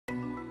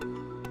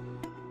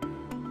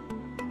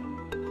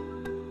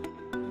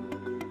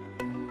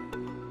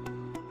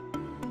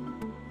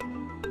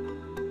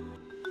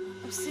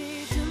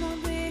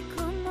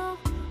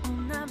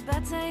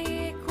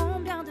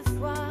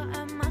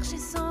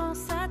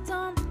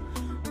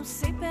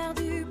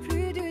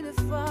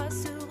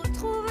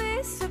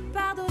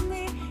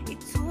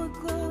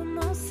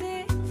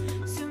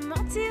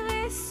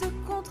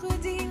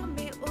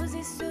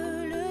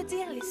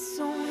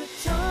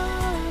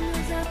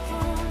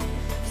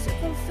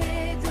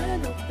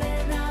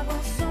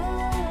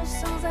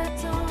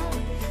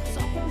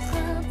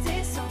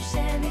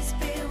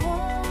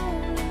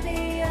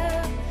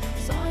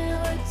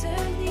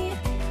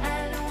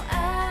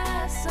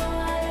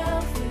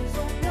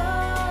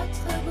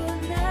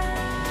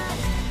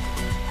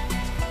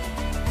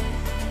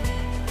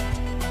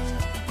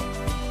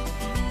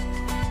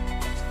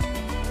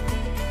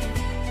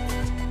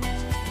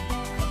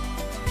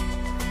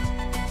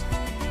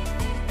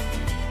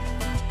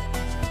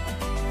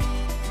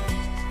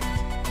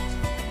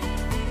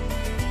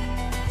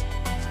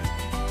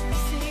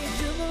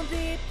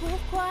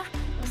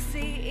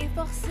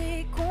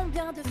s'efforcer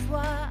combien de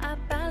fois à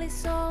parler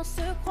sans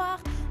se croire.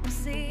 On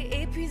s'est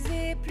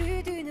épuisé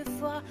plus d'une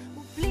fois.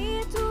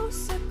 Oublier tout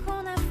ce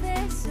qu'on a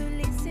fait, se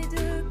laisser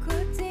de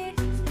côté.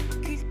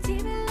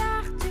 Cultiver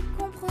l'art du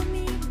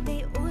compromis,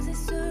 mais oser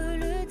se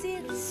le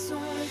dire. Laissons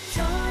le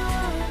temps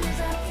nous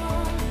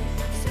apprendre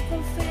ce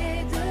qu'on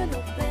fait de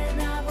nos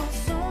peines.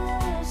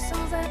 Avançons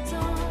sans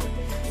attendre,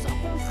 sans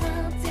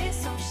contrainte et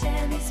sans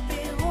chaîne.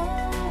 Espérons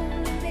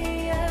le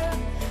meilleur,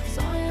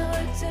 sans rien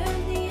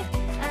retenir.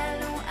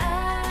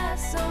 Allons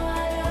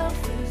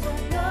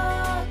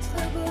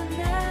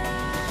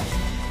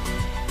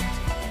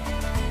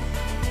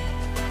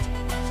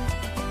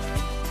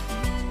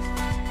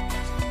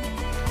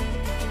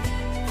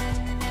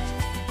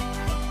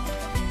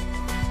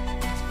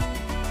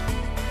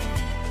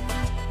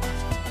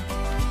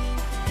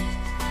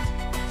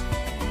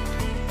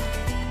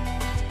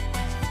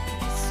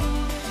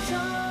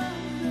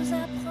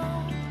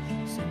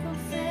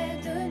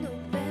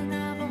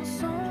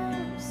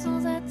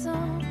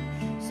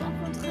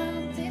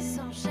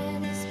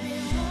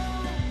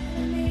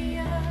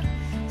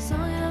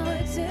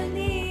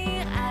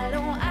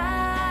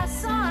à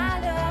 100 à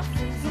l'heure,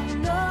 faisons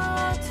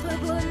notre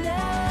bonheur.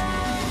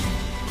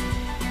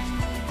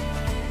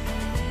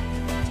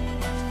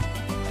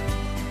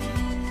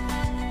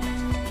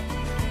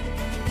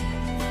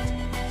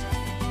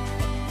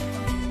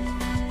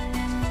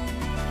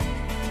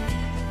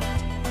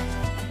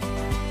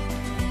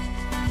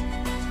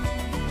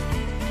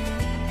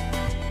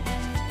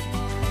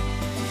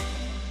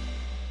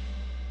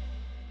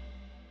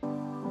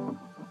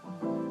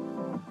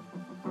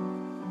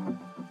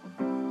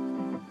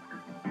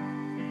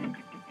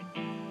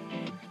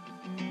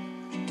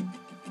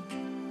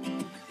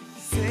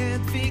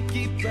 Cette vie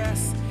qui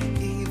passe,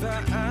 il va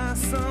à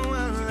 100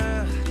 à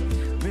l'heure,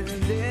 me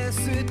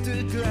laisse de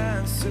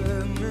glace,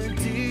 me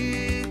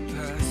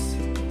dépasse.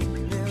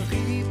 Ne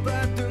ris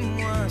pas de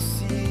moi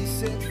si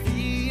cette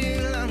vie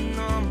est la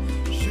norme.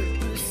 Je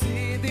peux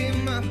céder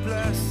ma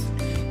place,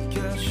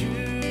 car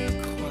je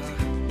crois.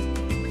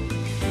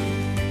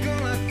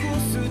 Quand la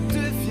course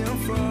devient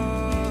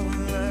folle,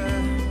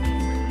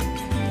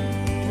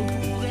 on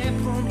pourrait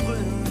prendre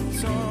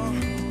le temps.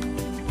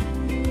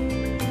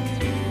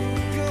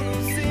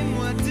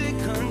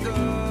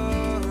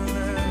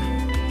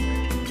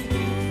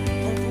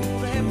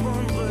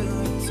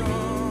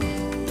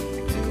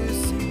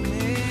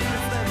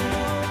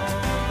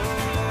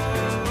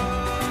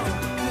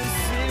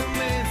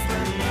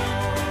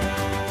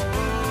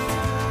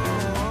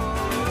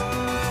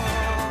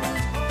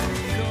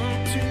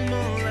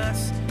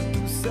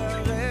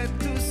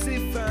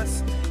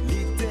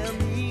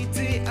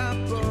 L'éternité à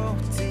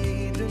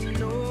portée de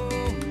nos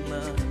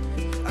mains.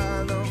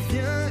 Alors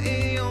viens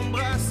et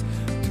embrasse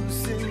tous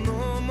ces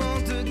moments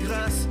de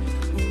grâce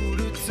où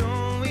le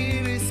temps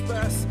et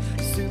l'espace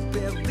se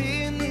perdent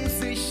et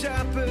nous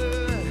échappent.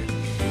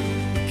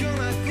 Quand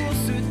la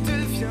course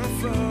devient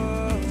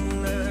folle,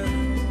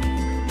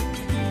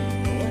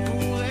 on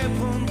pourrait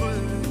prendre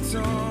le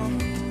temps.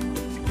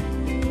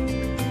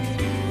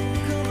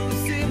 Quand nos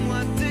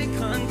émois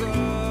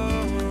dégringolent,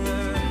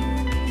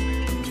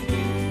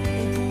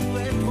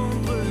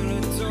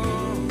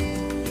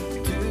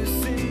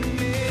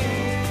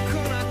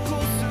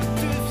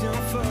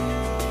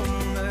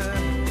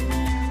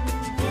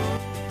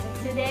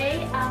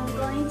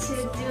 to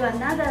do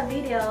another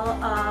video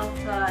of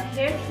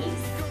hair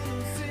piece.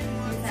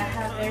 Since I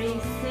have very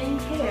thin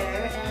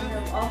hair and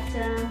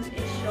often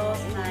it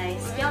shows my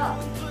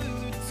scalp,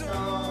 so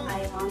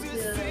I want to do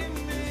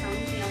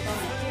something about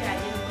my hair. I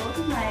didn't go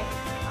to my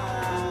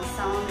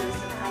salon to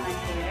cut my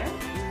hair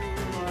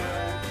for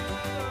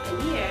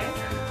a year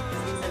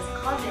since it's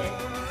COVID.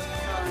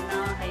 So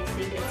now I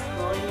think it's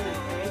growing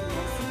very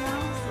messy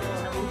now. So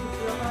I want to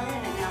do about it,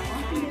 and I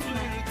want to make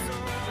my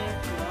hair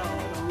grow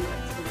longer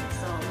too.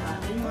 So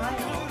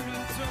meanwhile,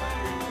 what I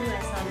do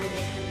is I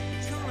really can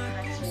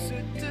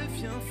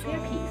attach a hair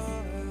piece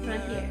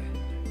right here,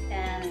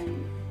 and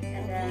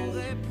then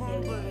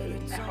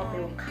I hope it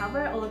will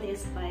cover all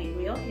this by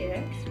real hair,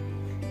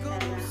 and I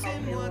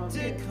hope it will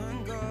fit.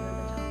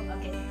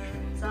 Okay,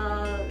 so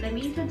let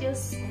me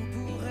introduce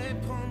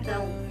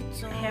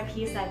the hair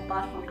piece I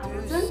bought from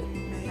Amazon,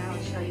 and I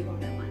will show you one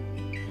by one.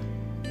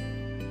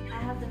 I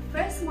have the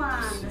first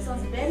one. This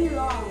one's very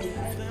long. I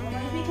don't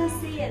know if you can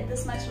see it,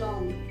 this much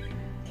long.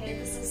 Okay,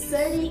 this is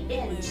 30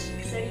 inch,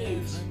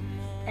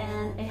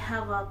 and it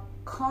have a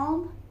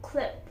comb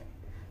clip.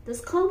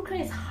 This comb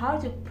clip is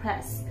hard to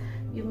press.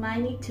 You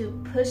might need to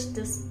push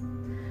this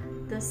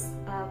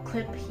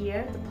clip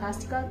here, the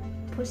plastic clip,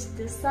 push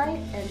this side,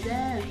 and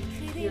then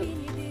you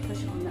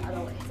push on the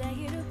other way.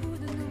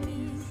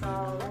 So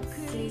let's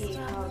see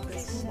how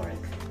this will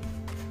work.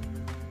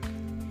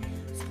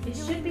 It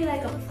should be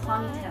like a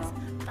ponytail,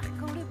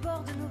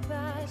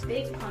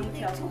 big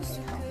ponytail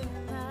ponytail.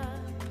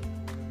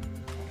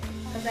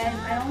 Because I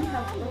only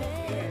have little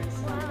hair,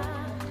 so I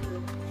have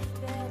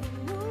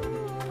to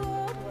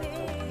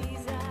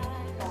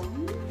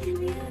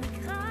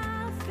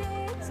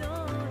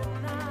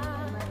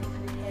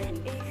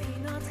Écris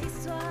notre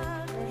histoire.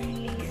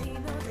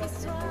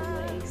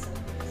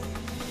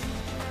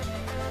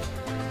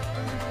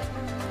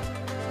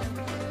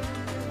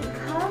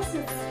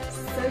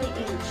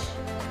 30-inch.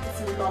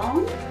 It's long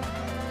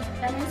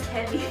and it's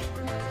heavy.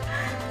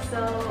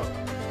 So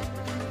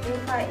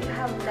if I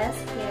have less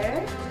hair,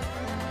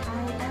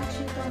 I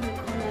actually don't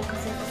recommend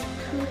because if it's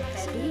too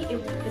heavy,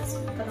 it's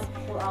gonna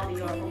pull out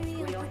your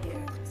real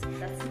hair.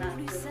 That's not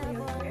good for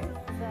your hair.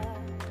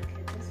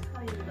 Okay, this is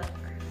how you look.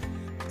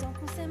 Tant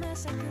qu'on s'aime à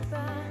chaque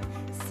pas,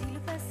 si le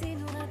passé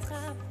nous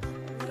rattrape,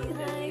 on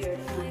ira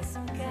explorer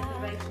son cœur.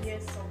 Right here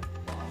is so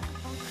far.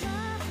 Encore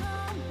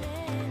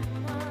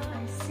emmène-moi.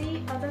 I see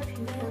other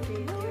people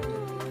they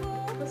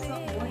put some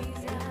more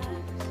hair on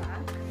the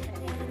back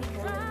and hold it in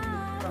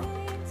front.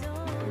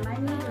 It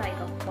might need like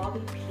a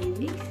bobby pin to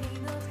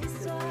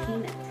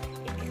pin it.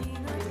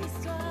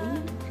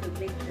 To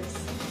make this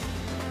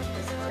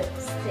clip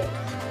stick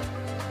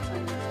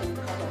on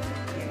top of your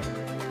hair,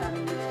 on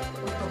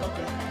top of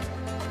your head.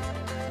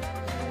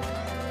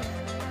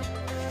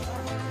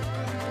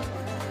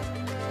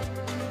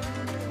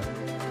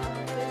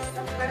 This is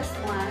the first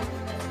one.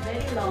 It's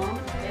very long.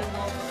 It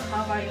will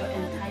cover your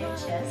entire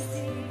chest.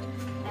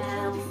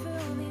 And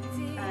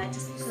I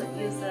just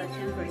use a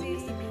temporary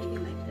use the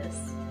pin like this.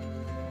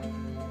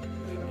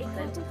 And what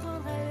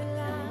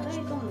I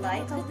don't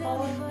like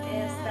about it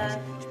is that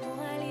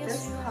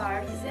this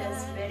part is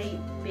very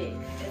big.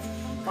 It's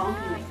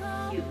bumpy, like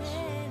huge.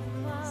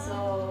 So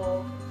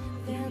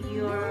if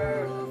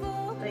you're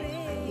like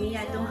me,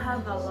 I don't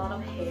have a lot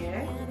of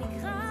hair.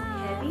 It's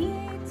heavy,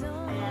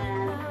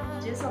 and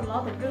there's a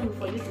lot of room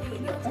for you to put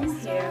your own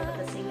hair.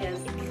 But the thing is,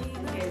 your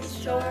hair is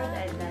short, and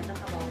I don't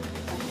have a lot of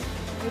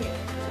hair.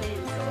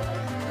 So I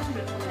don't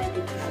recommend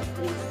it to have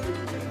things in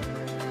here.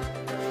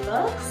 The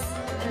looks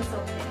is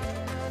okay.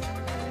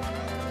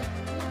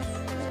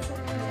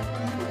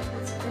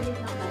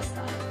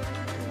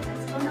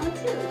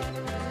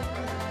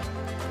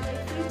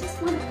 If you just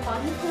want a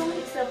ponytail,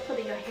 instead of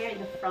putting your hair in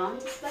the front,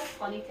 just like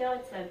ponytail,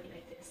 it's gonna be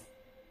like this.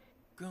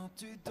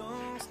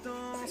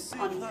 It's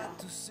like ponytail.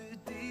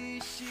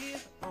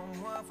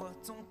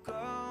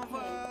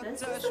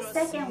 This is the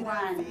second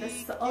one. This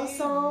is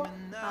also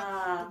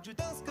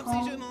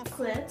comb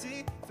clip,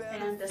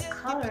 and this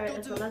color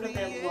is a little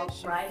bit more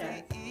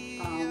brighter,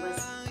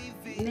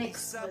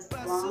 mixed with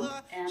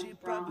blonde and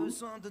brown.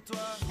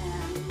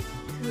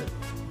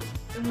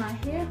 And my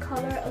hair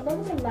color a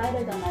little bit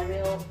lighter than my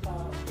real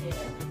hair.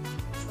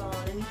 So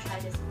let me try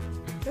this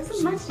one. This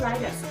is much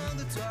lighter.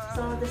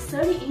 So the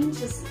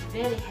 30-inch is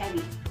very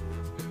heavy.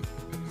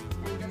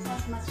 And this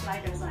one's much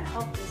lighter, so I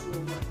hope this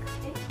will work.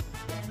 Okay,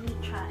 let me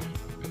try.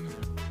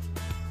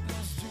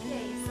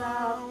 Okay, so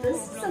this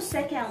is the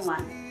second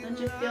one. Don't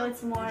you feel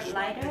it's more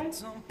lighter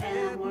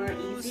and more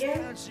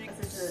easier?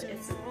 Because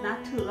it's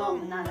not too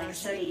long, not like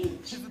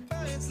 30-inch.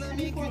 It's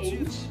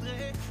 24-inch.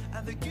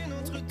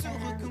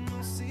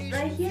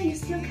 Right here you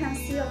still can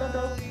see a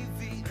little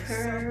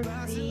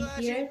curvy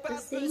here,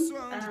 this thing.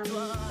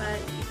 But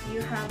if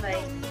you have a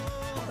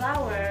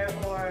flower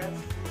or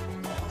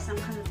some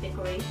kind of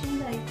decoration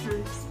that you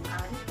can just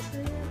add it to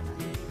it.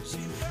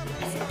 Something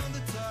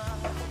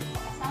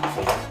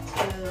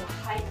to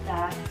hide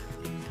that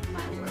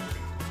might work.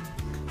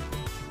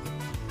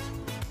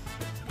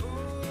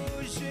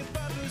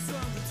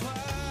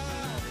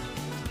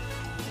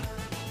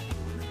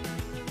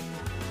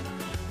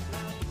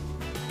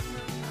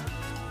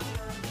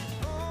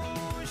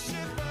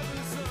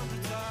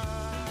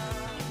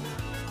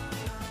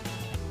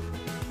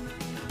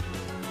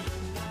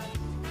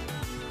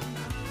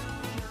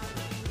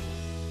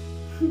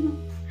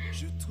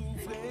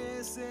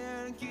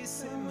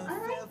 I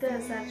like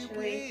this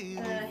actually.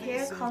 The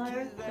hair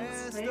color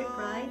looks very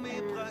bright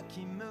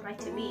and bright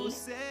to me.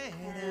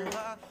 And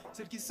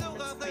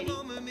looks pretty.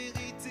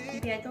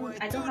 Maybe I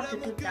don't have to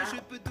do that tall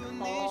here. Maybe a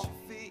little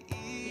bit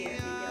here.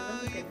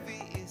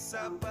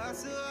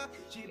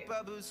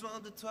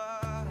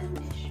 And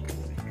it should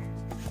work.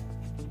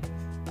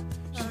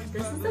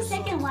 This is the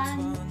second one.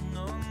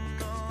 So a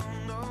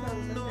little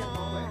bit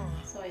lower,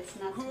 so it's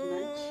not too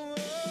much.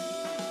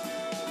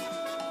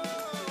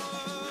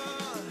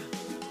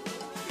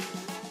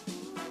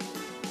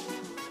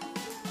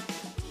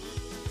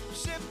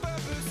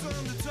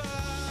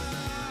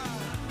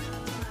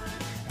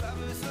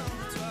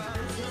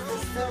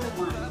 Third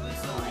one,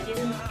 so I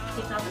didn't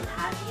pick out the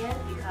tag yet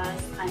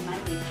because I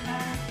might return.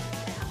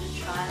 I have to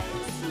try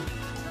and see.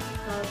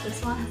 So this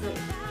one has a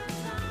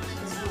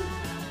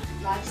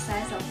large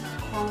size of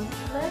comb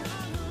clip,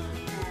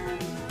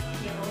 and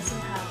you also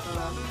have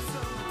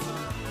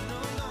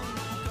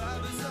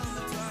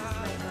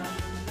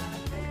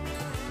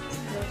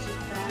stretchy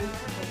band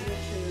for you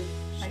to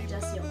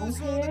adjust your own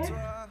hair,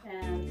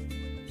 and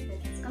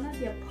it's gonna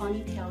be a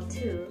ponytail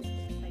too,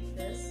 like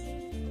this.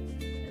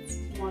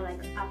 More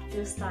like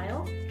updo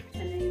style,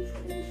 and then you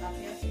put it up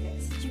here. Okay.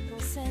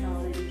 So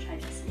let me try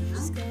this one.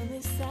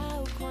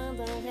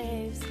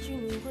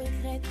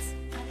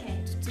 Okay,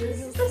 this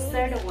is the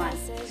third one.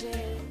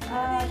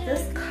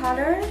 This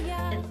color,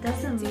 it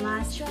doesn't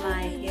match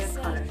my hair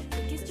color.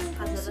 This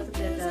has a little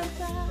bit of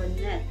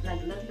brunette,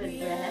 like a little bit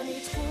red,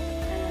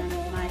 and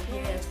my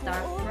hair is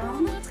dark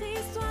brown.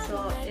 So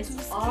it's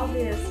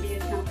obvious you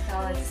can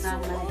tell it's not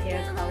my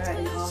hair color,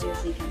 and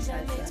obviously you can tell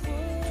it's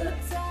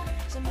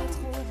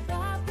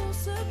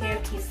the hair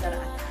piece that I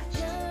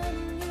attached.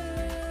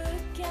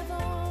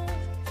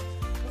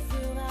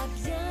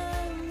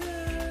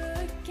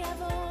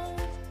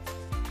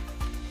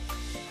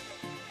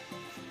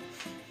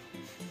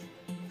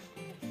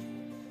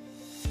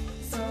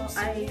 So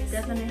I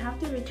definitely have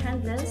to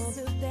return this.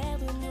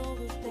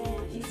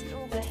 If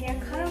the hair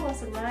color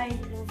was right,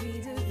 I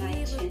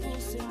might change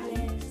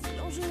mine.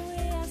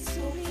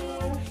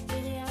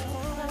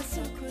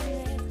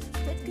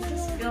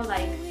 Just feel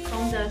like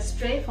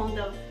straight from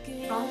the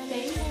front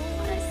face,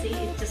 when I see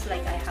it, just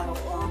like I have a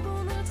plump,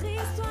 so it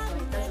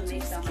doesn't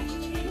make that much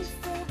change.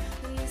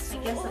 I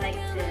guess like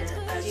the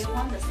earlier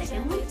one, the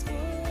second one.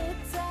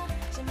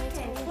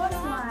 Okay, fourth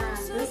one.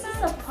 This is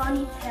a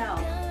ponytail,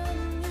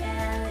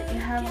 and you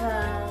have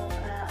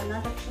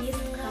another piece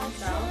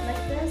comes out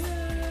like this,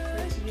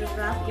 but you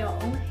wrap your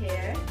own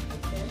hair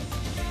like this,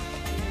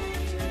 and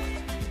then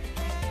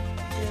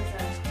there's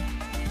a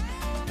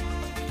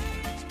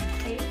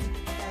tape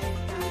that you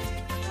can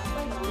wrap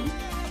along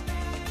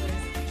with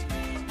this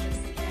end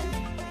piece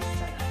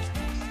that I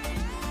attached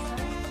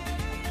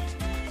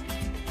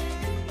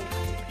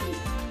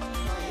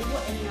on the outside. So it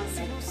will end up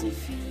like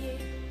ponytail.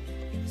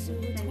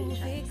 Let me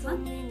try this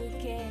one.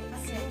 Okay,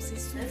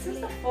 this is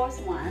the fourth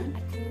one.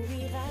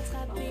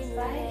 On the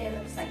side, it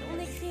looks like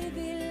this.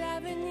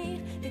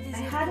 I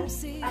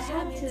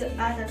had to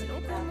add a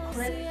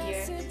clip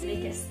here to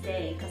make it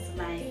stay because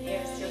my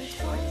hair is still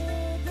short.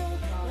 So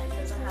it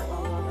doesn't have a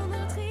lot of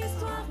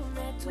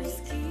weight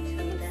to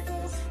let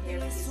this hair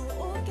piece go.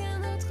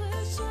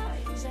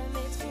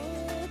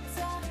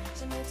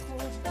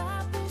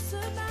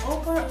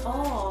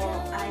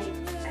 Overall, I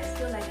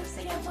still like the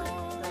second one.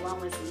 The one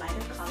with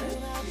lighter color,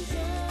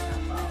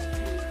 about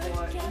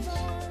 24 inch.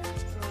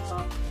 So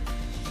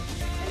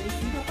let me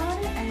think about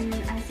it, and I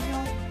think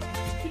I'll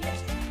keep it.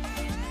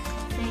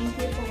 Thank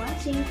you for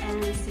watching,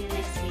 and see you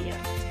next video.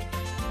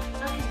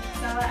 Okay,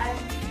 so I'm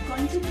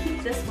going to keep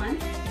this one.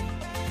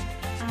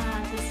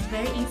 It's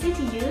very easy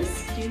to use.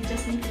 You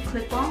just need to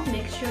clip on.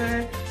 Make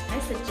sure, I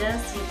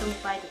suggest you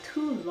don't buy the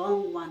too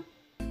long one,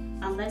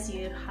 unless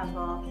you have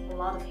a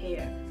lot of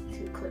hair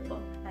to clip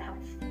on. I have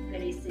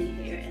very thin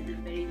hair and a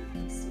very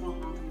small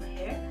amount of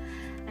hair.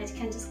 I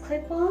can just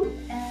clip on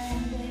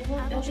and it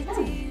will be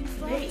done.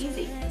 Very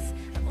easy.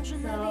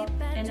 So,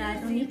 and I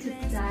don't need to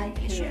dye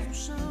hair.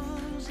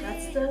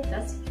 That's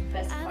the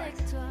best part.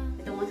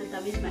 I don't want to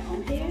damage my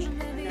own hair,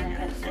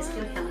 and I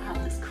still can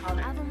have this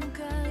color.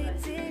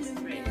 But it's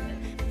very good.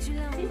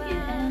 Thank you,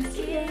 and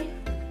see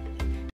you.